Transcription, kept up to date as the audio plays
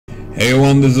Hey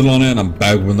everyone, this is Lonnie and I'm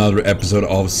back with another episode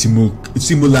of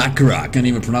Simulacra. I can't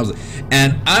even pronounce it.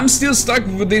 And I'm still stuck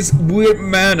with this weird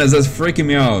man that's freaking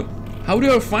me out. How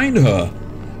do I find her?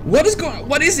 What is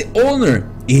the owner?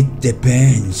 It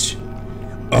depends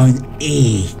on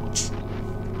it.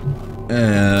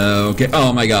 Okay,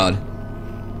 oh my god.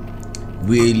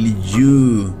 Will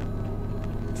you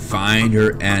find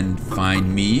her and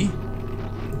find me?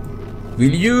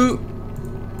 Will you...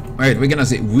 Wait, we're gonna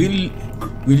say, will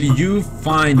you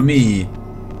find me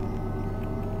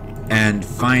and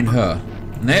find her?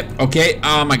 Nope. Okay.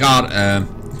 Oh my god.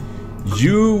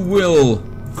 You will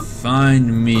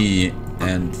find me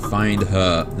and find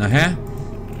her.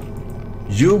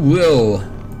 You will.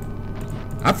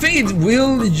 I think it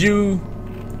will you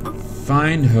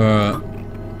find her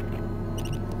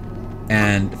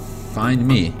and find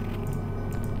me.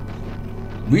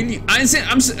 Will you?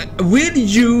 Will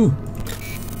you?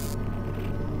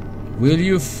 Will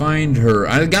you find her?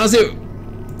 I gotta say,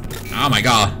 oh my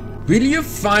god. Will you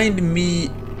find me?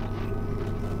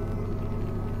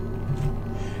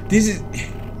 This is...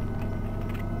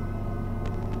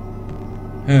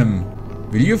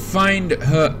 Will you find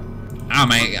her?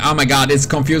 Oh my god, it's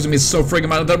confusing me so freaking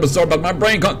much. Sorry about my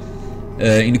brain can't...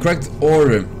 in the correct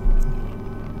order.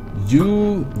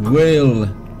 You will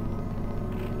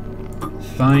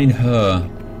find her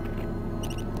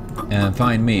and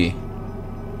find me.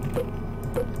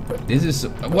 This is...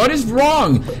 What is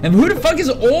wrong? And who the fuck is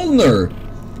owner?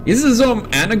 Is this some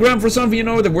anagram for something, you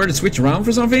know, the word to switch around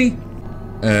for something?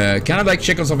 Can I like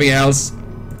check on something else?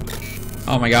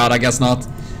 Oh my god, I guess not.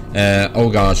 Oh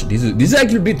gosh, this is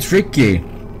actually a bit tricky.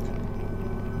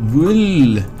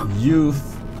 Will you...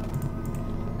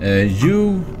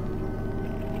 you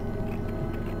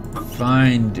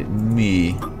find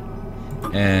me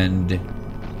and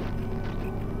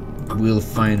will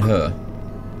find her.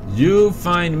 You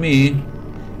find me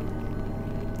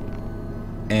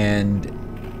and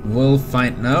will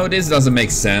find... No, this doesn't make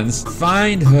sense.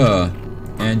 Find her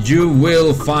and you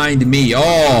will find me.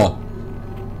 Oh,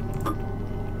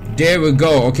 there we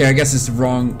go. Okay, I guess it's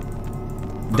wrong.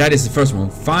 That is the first one.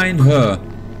 Find her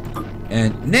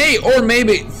and... Nay, or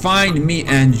maybe find me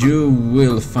and you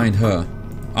will find her.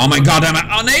 Oh my god, I'm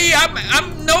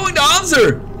knowing the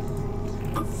answer.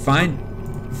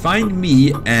 Find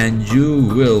me and you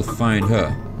will find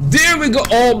her. There we go.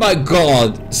 Oh my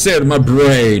god, said my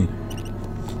brain.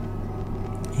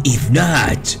 If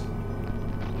not,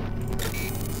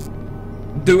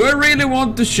 do I really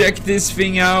want to check this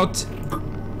thing out?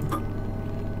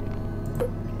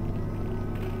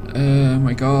 Oh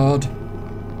my god.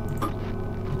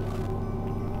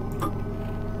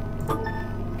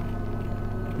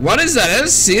 What is that? A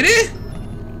city?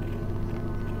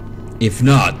 If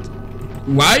not,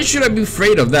 why should I be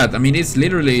afraid of that? I mean, it's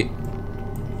literally...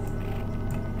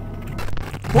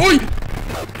 Oi!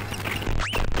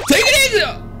 Take it easy!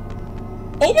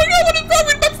 Oh my god, what is wrong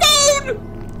with my phone?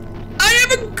 I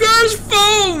have a cursed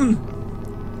phone!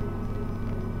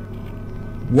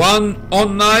 One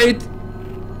on night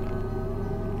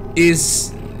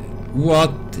is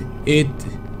what it...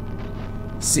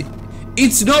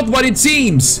 It's not what it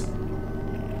seems!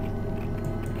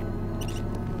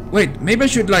 Wait, maybe I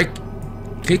should like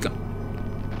click on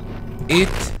it.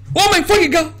 Oh my fucking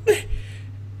god!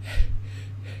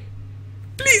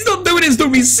 Please don't do this to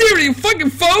me, Siri, you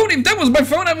fucking phone! If that was my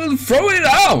phone, I would throw it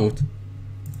out!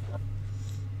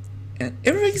 And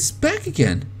everything's back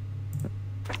again.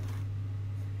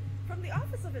 From the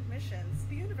Office of Admissions,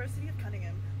 the University of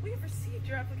Cunningham, we have received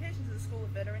your application to the School of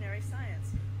Veterinary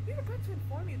Science. We regret to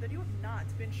inform you that you have not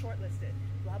been shortlisted.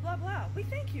 Blah blah blah. We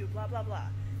thank you. Blah blah blah.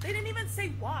 They didn't even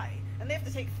say why, and they have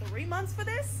to take 3 months for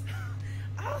this?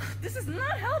 Oh, this is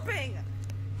not helping.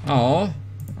 Oh,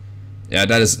 yeah,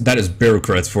 that is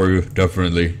bureaucrats for you,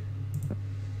 definitely.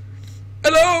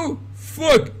 Hello,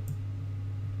 fuck.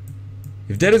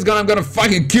 If that is gone, I'm gonna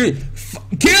fucking kill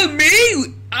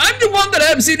me. I'm the one that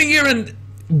I'm sitting here and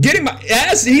getting my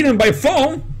ass eaten by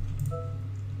phone.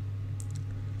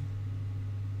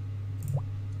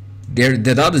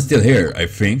 The dot is still here, I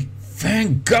think.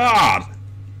 Thank God.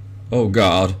 Oh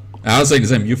god. I was saying the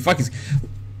same. You fucking...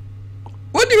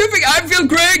 What do you think I feel,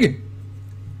 Craig?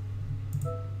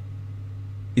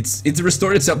 It's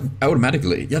restored itself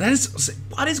automatically. Yeah, that is...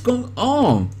 What is going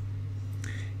on?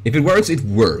 If it works, it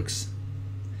works.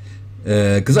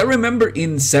 Because I remember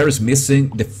in Sara Is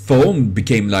Missing, the phone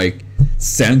became like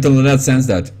central in that sense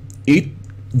that it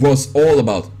was all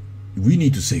about, we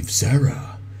need to save Sarah.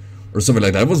 Or something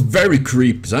like that. It was very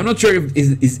creepy. So I'm not sure if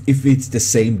it's the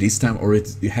same this time or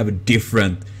you have a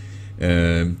different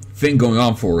thing going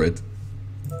on for it.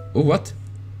 Oh, what?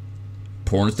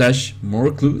 porn stash. More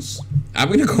clues? I'm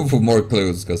gonna go for more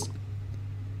clues, because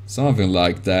something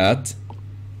like that.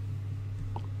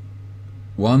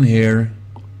 One here.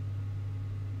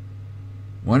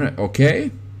 One,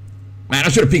 okay. Man, I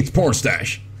should have picked porn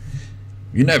stash.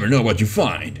 You never know what you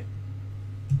find.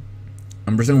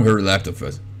 I'm presuming her laptop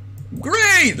first.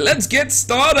 Great! Let's get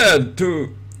started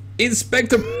to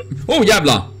inspect the... Oh,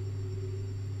 jävla!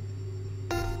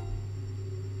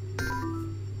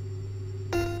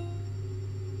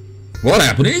 What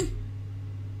happening?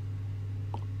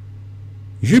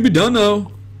 You should be done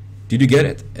now. Did you get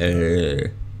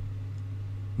it?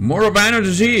 More of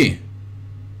energy.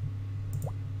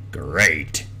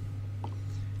 Great.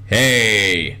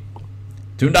 Hey.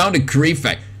 Turn down the creep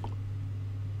factor.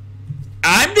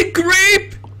 I'm the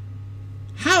creep!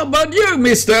 How about you,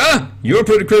 mister? You're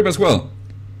pretty creep as well.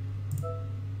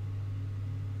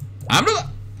 I'm not...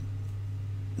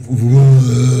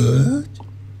 What?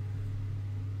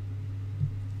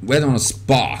 Wait on a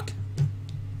spark.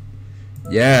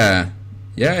 Yeah.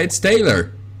 Yeah, it's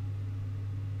Taylor.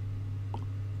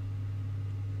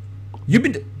 You've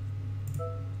been...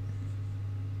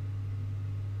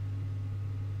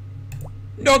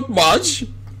 Not much.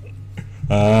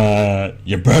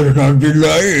 You better not be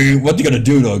lying. What you gonna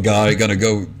do though, guy? You gonna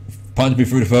go punch me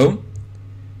through the phone?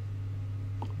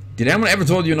 Did anyone ever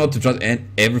told you not to trust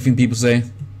everything people say?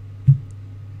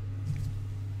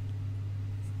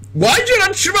 Why do you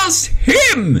not trust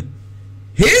him?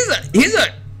 He's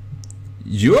a...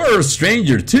 You're a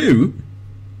stranger too.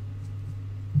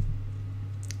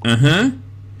 Uh-huh.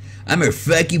 I'm a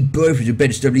fucking boyfriend. You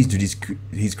better stop listening to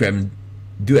his crap and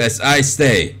do as I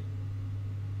say.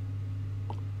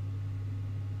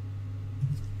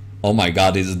 Oh my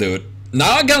god, this dude.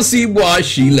 Now I can see why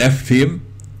she left him.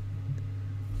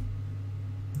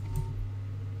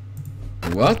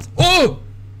 What? Oh!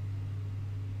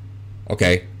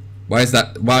 Okay. Why is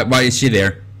that? Why is she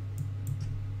there?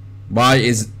 Why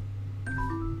is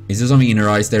there something in her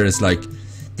eyes there is like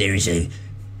there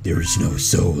is no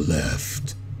soul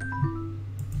left.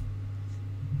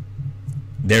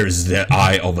 There is the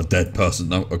eye of a dead person.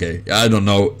 No, okay. I don't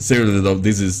know. Seriously though,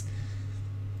 this is...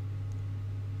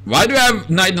 Why do I have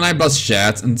 99 plus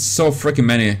chats and so freaking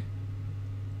many?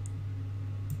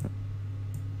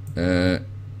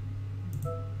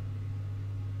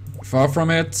 Far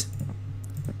from it.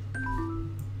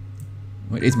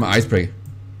 Wait, it's my ice spray.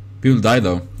 People die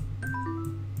though.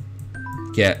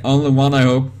 Yeah, only one I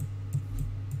hope.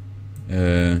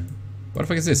 What the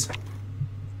fuck is this?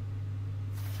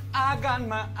 I got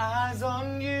my eyes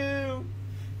on you.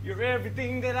 You're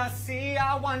everything that I see.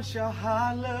 I want your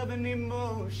heart, love, and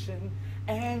emotion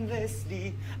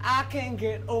endlessly. I can't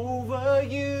get over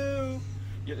you.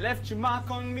 You left your mark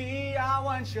on me. I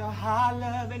want your heart,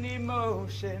 love, and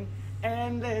emotion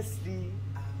endlessly.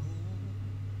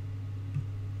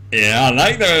 Yeah, I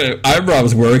like the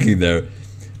eyebrows working there.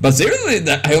 But seriously,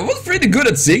 I was pretty good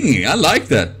at singing. I like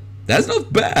that. That's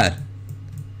not bad.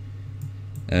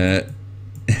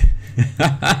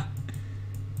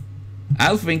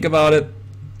 I'll think about it.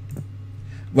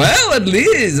 Well, at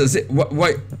least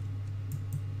why?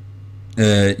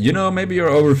 You know, maybe you're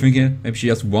overthinking. Maybe she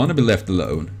just want to be left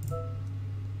alone.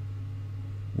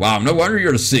 Wow, no wonder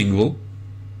you're single.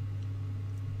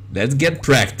 Let's get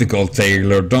practical,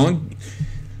 Taylor. Don't.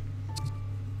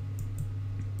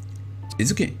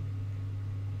 It's okay.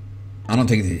 I don't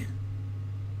think it.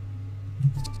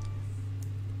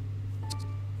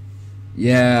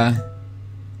 Yeah.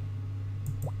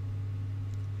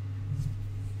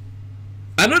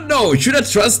 I don't know. Should I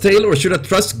trust Taylor or should I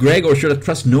trust Greg or should I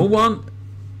trust no one?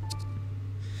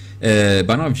 But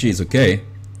I know if she's okay.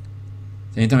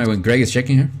 Anytime when Greg is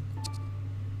checking her.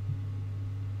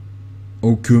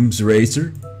 Okum's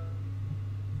razor.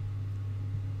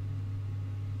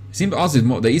 Seems also is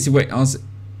more the easy way. Also,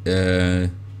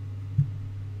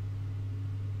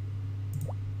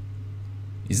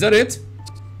 is that it?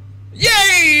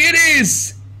 Yay! It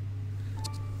is.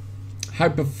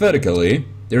 Hypothetically,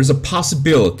 there's a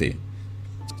possibility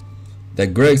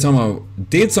that Greg somehow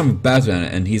did something bad to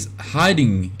him and he's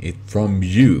hiding it from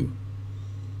you.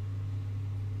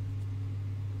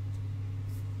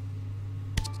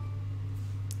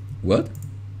 What?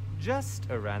 Just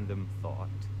a random thought.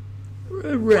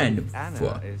 A random Anna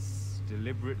thought. is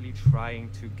deliberately trying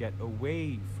to get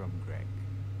away from Greg.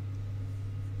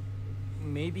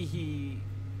 Maybe he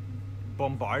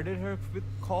bombarded her with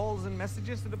calls and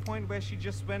messages to the point where she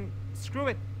just went, screw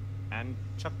it, and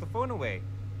chucked the phone away.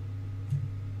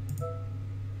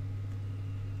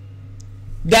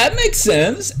 That makes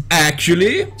sense,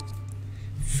 actually.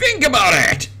 Think about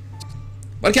it.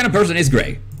 What kind of person is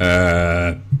Greg?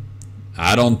 I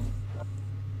I don't...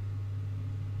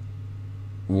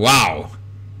 Wow.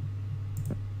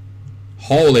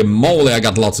 Holy moly, I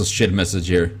got lots of shit message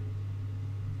here.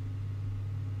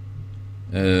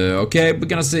 Okay, we're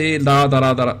gonna see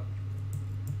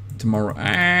tomorrow.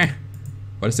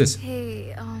 What is this?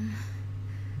 Hey,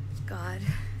 God.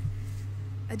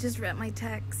 I just read my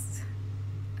text.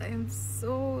 I am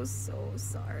so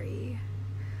sorry.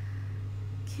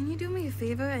 Can you do me a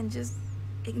favor and just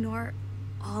ignore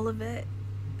all of it?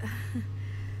 I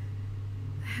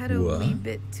had a wee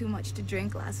bit too much to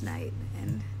drink last night,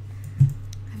 and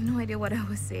I have no idea what I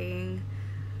was saying.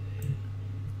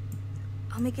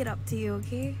 I'll make it up to you,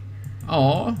 okay?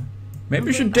 Oh, maybe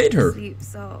we should date her. Sleep,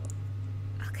 so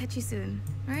I'll catch you soon,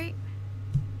 alright?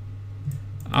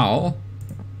 Oh,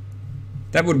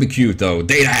 that would be cute though.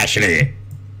 Date Ashley.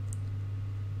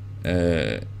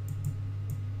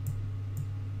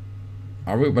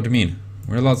 Are we? What do you mean?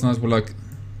 We're last night. We're like,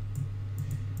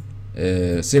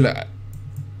 Silla.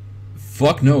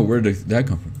 Fuck no. Where did that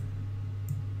come from?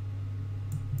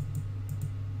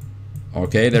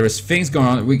 Okay, there is things going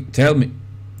on. Tell me.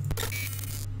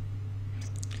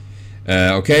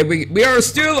 Okay, we are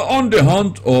still on the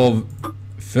hunt of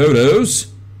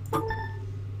photos.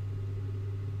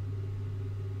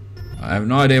 I have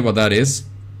no idea what that is.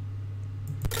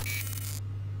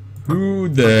 Who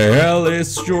the hell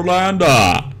is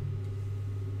Yolanda?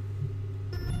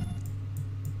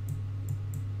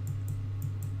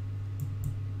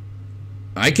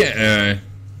 I can't.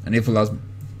 And if last.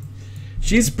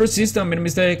 She's persistent, made a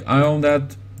mistake. I own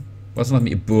that. Was not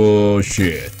me.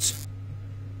 Bullshit.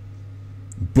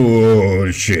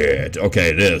 Bullshit.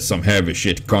 Okay, there's some heavy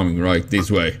shit coming right this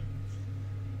way.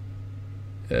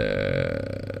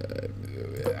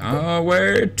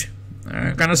 Wait.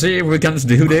 I'm gonna see if we can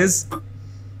do this.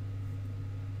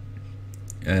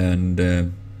 And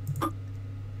there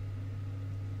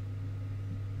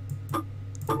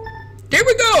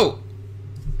we go.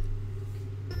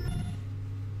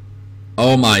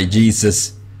 Oh my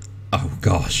Jesus. Oh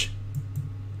gosh.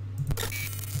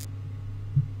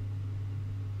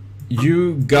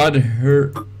 You got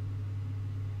her.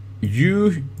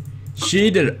 You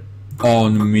cheated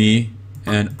on me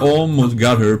and almost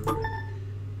got her.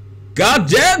 God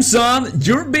damn, son!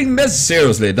 You're being messed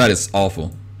seriously. That is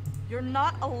awful. You're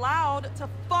not allowed to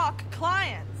fuck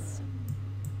clients.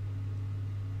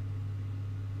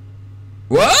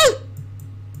 What?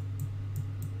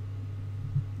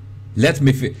 Let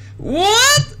me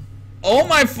what? Oh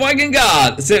my fucking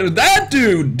god. So that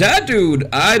dude,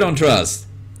 I don't trust.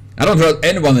 I don't trust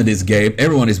anyone in this game.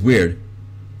 Everyone is weird.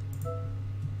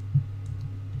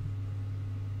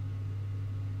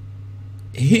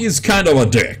 He's kind of a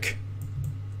dick.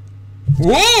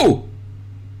 Whoa!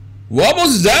 What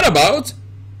was that about?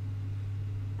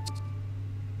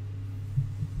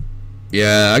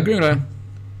 Yeah, I agree with that.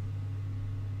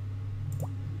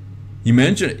 You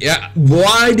mentioned, yeah.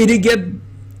 Why did he get?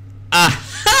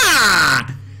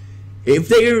 Aha! If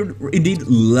they are indeed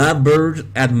lovebirds,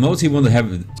 at most he won't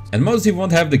have. At most he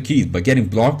won't have the keys. But getting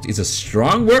blocked is a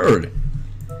strong word.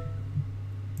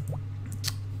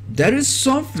 That is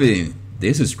something.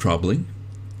 This is troubling.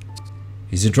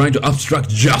 Is he trying to obstruct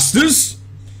justice?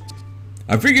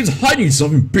 I think he's hiding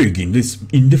something big in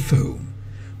the phone.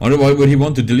 Wonder why would he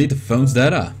want to delete the phone's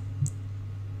data?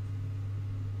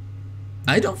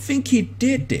 I don't think he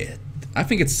did it. I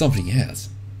think it's something else.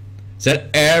 Said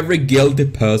every guilty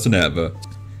person ever.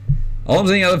 All I'm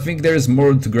saying, I don't think there is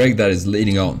more to Greg that is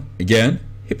leading on. Again,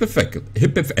 hypothetical.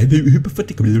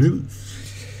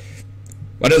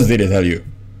 What else did he tell you?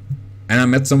 And I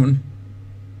met someone.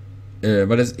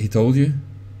 What is he told you?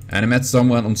 And I met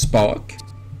someone on Spark.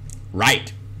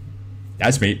 Right.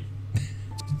 That's me.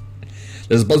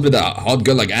 There's supposed to be that hot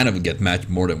girl like Anna would get matched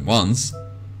more than once.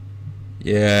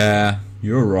 Yeah,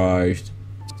 you're right.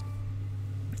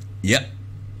 Yep.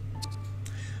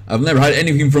 I've never had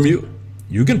anything from you.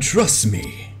 You can trust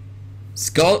me.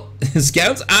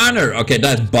 Scout's honor. Okay,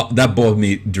 that bothered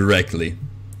me directly.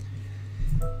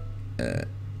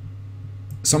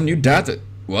 Some new data.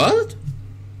 What?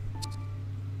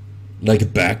 Like a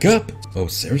backup? Oh,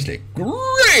 seriously?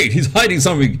 Great! He's hiding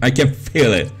something. I can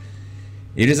feel it.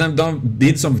 It is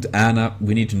did something to Anna.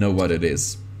 We need to know what it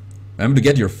is. Remember to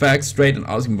get your facts straight and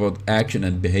ask him about action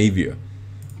and behavior.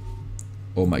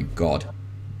 Oh my god.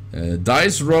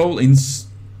 Dice roll in.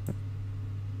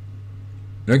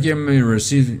 Document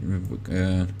receive.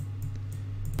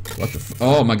 What the?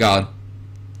 Oh my god.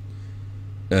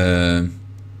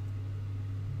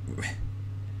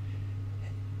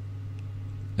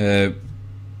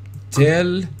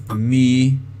 Tell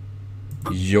me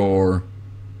your.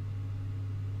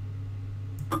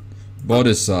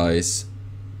 body size.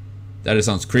 That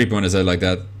sounds creepy when I say it like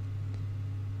that.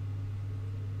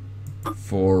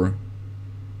 For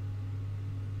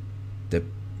the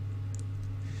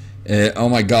oh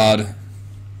my god.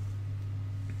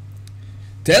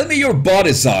 Tell me your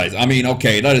body size. I mean,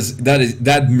 okay,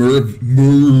 that Merv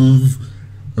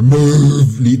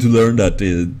need to learn that.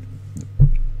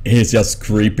 It's just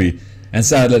creepy, and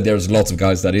sadly there's lots of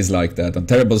guys that is like that. I'm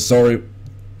terribly sorry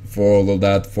for all of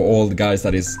that, for all the guys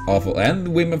that is awful, and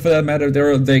women for that matter.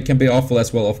 They can be awful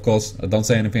as well, of course. I don't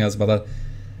say anything else about that,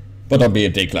 but don't be a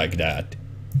dick like that.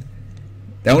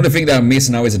 The only thing that I'm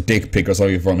missing now is a dick pic or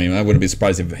something from him. I wouldn't be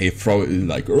surprised if he throw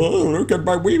like, oh, look at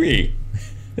my wee wee.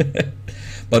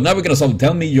 But now we're gonna solve.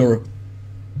 Tell me your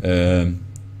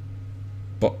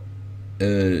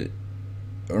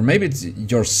or maybe it's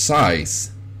your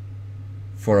size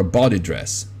for a body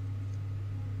dress,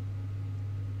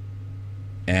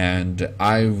 and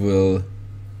I will.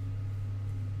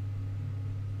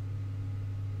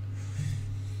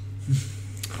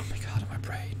 Oh my god, my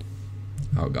brain.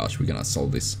 Oh gosh, we're gonna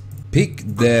solve this. Pick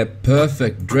the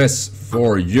perfect dress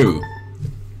for you.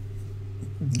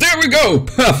 There we go,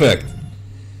 perfect.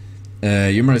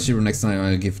 You might receive next time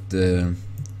I give the.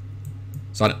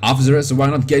 So an office dress, so why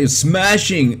not get you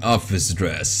smashing office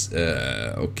dress?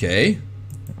 Okay.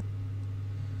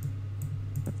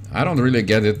 I don't really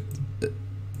get it.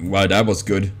 Why that was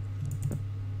good.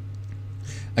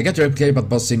 I get your application about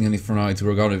buzzing and for now it's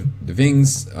regarding the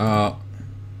things.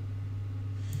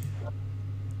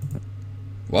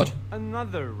 What?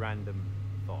 Another random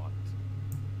thought.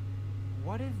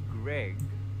 What if Greg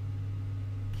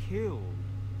killed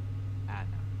Anna?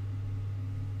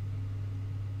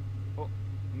 Well,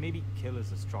 maybe kill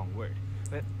is a strong word,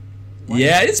 but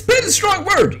yeah, it's been a strong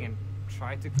word. And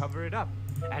try to cover it up,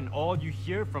 and all you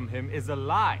hear from him is a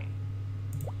lie.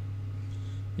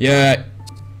 Yeah.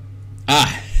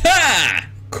 Aha!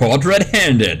 Caught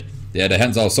red-handed. Yeah, the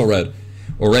hands are so red,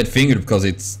 or red-fingered because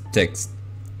it's text.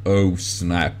 Oh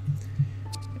snap.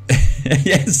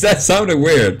 Yes, that sounded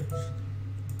weird.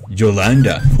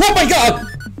 Yolanda. Oh my god!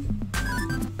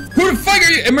 Who the fuck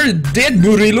are you? Am I dead,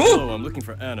 Murillo? Hello, I'm looking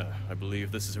for Anna. I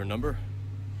believe this is her number.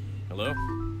 Hello?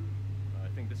 I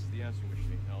think this is the answering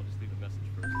machine. I'll just leave a message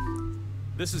first.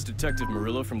 This is Detective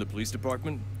Murillo from the police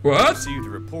department. What? I received a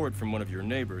report from one of your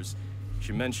neighbors.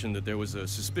 She mentioned that there was a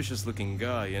suspicious-looking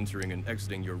guy entering and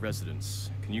exiting your residence.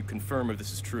 Can you confirm if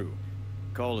this is true?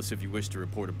 Call us if you wish to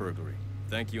report a burglary.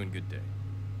 Thank you and good day.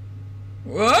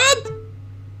 What?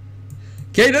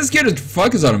 Okay, that scared the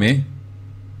fuck out of me.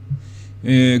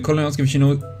 Kolla jag ska vi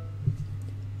känna.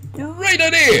 Great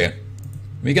idea!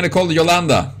 We're gonna call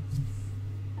Yolanda.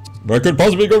 What could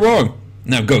possibly go wrong?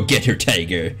 Now go get her,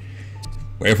 tiger.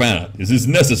 Where Anna? This is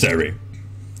necessary.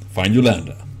 Find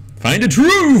Yolanda. Find the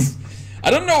truth!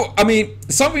 I don't know, I mean,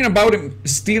 something about him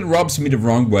still rubs me the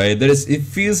wrong way. That is, it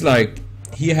feels like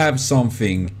he have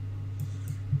something.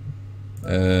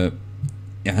 Yeah,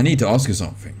 I need to ask you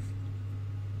something.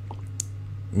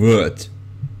 What?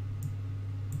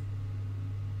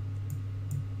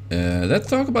 Let's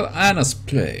talk about Anna's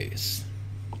place.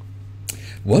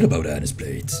 What about Anna's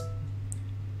place?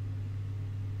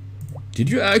 Did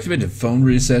you activate the phone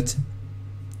reset?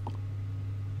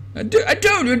 I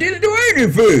told you I didn't do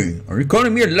anything! Are you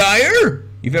calling me a liar?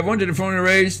 If I wanted the phone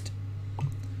erased,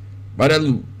 but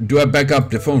I'll do I back up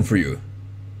the phone for you?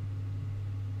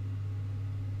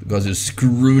 Because it's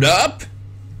screwed up?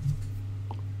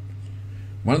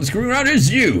 One of the screwing around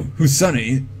is you, who's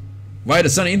Sonny. Why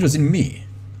does Sonny interest in me?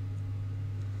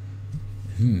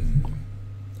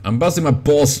 I'm busting my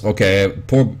balls. Okay,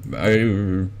 poor.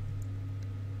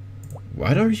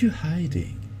 What are you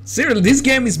hiding? Seriously, this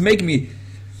game is making me.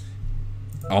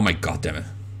 Oh my god damn it.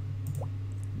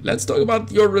 Let's talk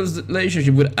about your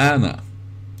relationship with Anna.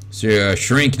 So you're a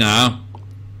shrink now.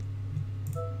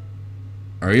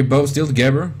 Are you both still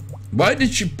together? Why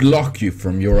did she block you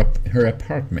from her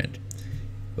apartment?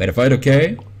 Wait, a fight,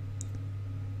 okay?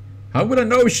 How would I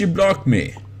know she blocked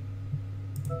me?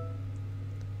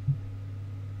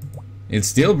 It's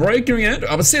still breaking it?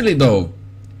 I'm silly though.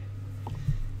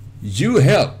 You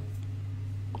help.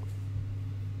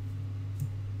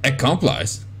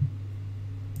 Accomplice.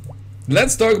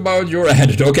 Let's talk about your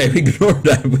attitude. Okay, we ignore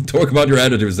that. We talk about your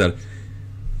attitude instead.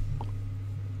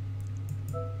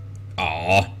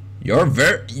 Aw, you're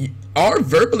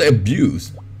verbally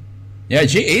abused. Yeah,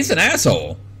 she is an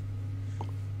asshole.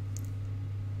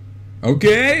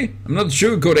 Okay, I'm not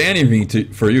sugarcoating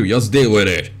anything for you. Just deal with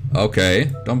it.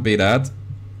 Okay, don't be that.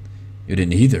 You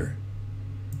didn't either.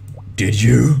 Did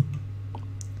you?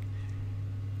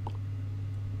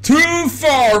 Too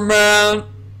far, man.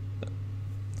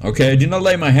 Okay, do not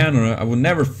lay my hand on her. I will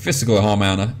never physically harm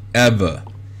Anna. Ever.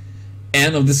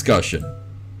 End of discussion.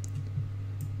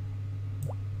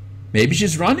 Maybe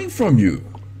she's running from you.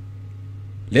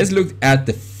 Let's look at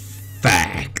the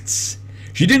facts.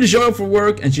 She didn't show up for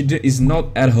work and she is not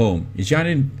at home. Is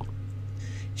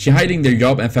she hiding their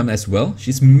job and family as well?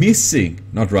 She's missing,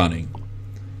 not running.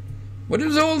 What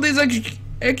is all this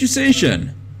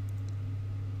accusation?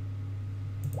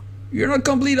 You're not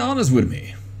completely honest with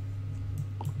me.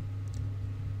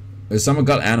 Someone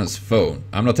got Anna's phone.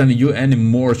 I'm not telling you any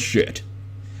more shit.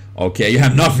 Okay, you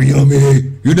have nothing on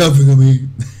me. You're nothing on me.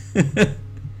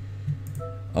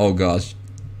 Oh gosh.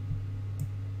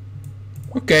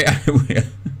 Okay, I will.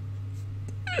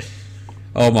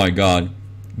 Oh my god.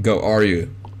 Go, are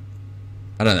you?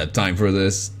 I don't have time for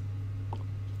this.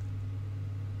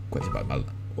 Question about my...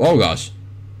 Oh gosh.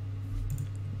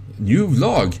 New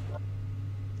vlog.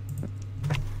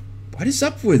 What is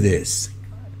up with this?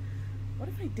 God, what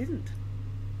if I didn't?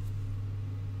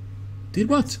 Did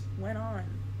what? Went on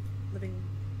living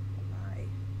a lie.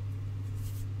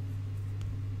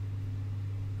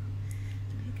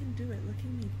 And he can do it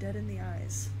looking me dead in the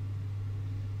eyes.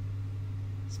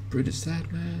 It's pretty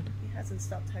sad, man. He hasn't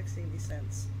stopped texting me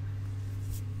since.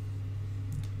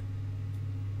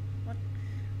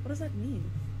 What does that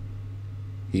mean?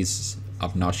 He's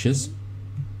obnoxious.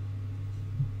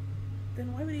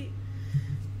 Then why would he...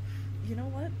 You know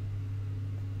what?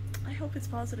 I hope it's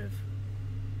positive.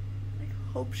 I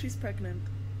hope she's pregnant.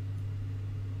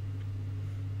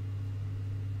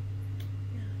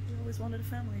 Yeah, we always wanted a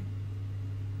family.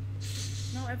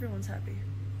 Now everyone's happy.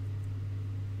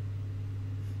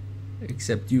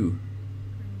 Except you.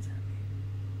 Everyone's happy.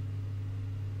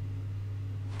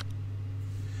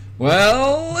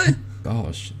 Well,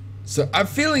 gosh. So I'm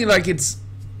feeling like it's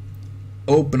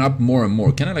open up more and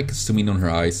more. Can I like zoom in on her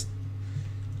eyes?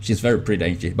 She's very pretty,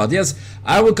 ain't she? But yes,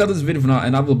 I will cut this video for now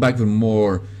and I will back with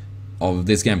more of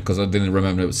this game because I didn't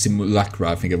remember. It was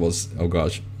Simulacra, I think it was. Oh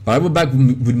gosh. But I will back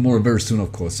with more very soon,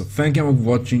 of course. So thank you for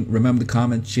watching. Remember to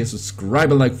comment, share,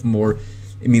 subscribe, and like for more.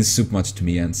 It means super much to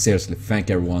me. And seriously, thank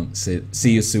everyone. See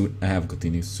you soon and have a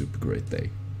continued super great day.